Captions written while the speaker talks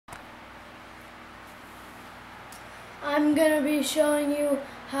I'm going to be showing you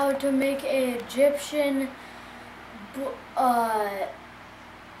how to make an Egyptian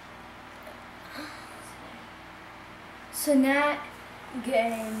Senat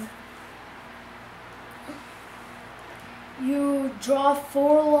game. You draw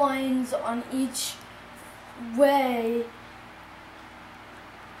 4 lines on each way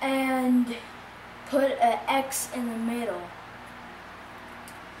and put an X in the middle.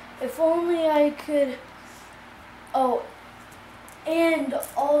 If only I could... Oh, and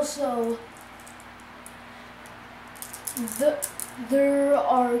also there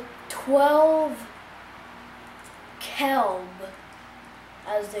are 12 kelb,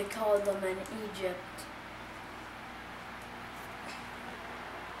 as they call them in Egypt.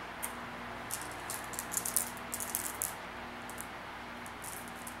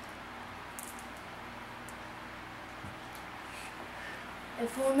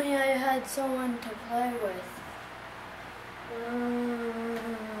 If only I had someone to play with.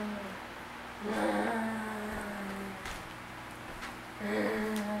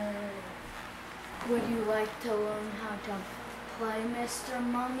 Would you like to learn how to play, Mr.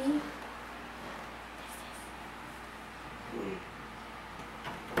 Mummy?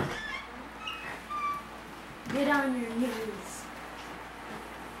 Get on your knees.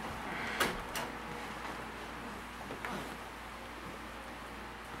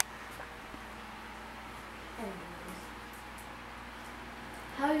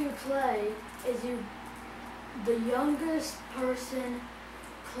 How you play is the youngest person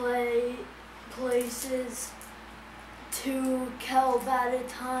places 2 kelb at a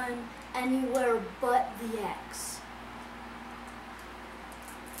time anywhere but the X.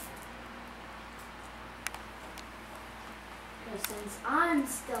 Because since I'm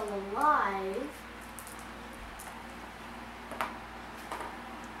still alive,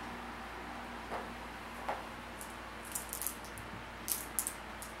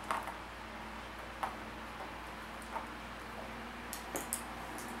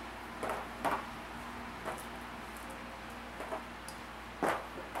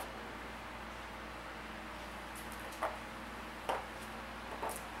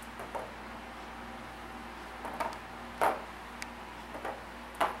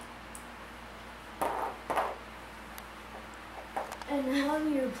 and how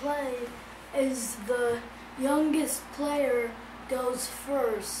you play is the youngest player goes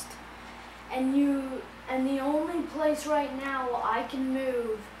first, and the only place right now I can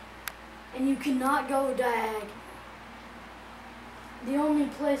move, and you cannot go diag. The only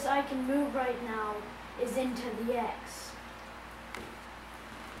place I can move right now is into the X.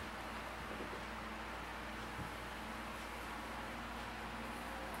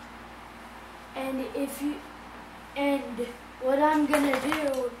 And what I'm gonna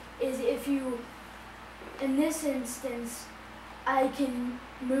do is, in this instance, I can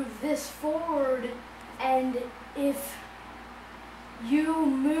move this forward, and if you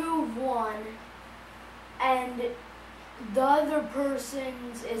move one and the other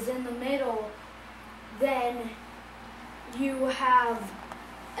person's is in the middle, then you have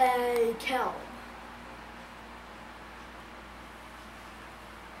a kelp.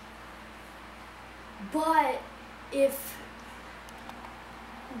 But if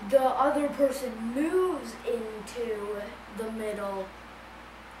the other person moves into the middle,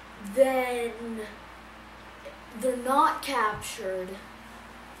 then they're not captured.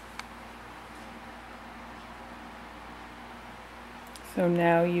 So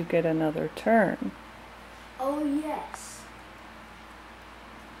now you get another turn. Oh, yes.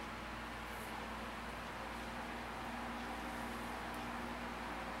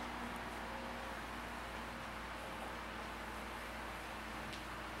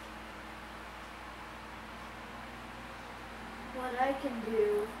 What I can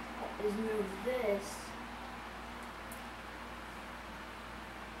do is move this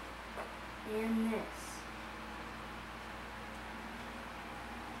and this.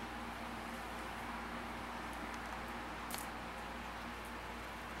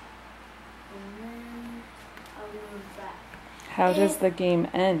 And then I'll move back. How does the game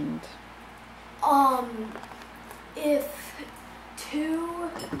end?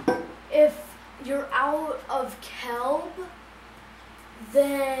 If you're out of kelb,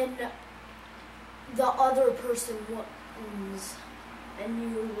 then the other person wins and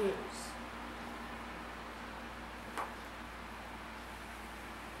you lose.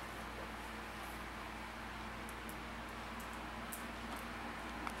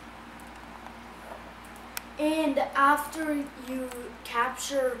 And after you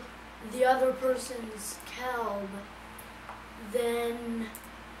capture the other person's kelb, then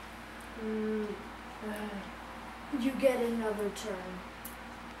you get another turn.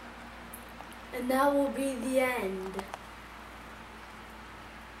 And that will be the end.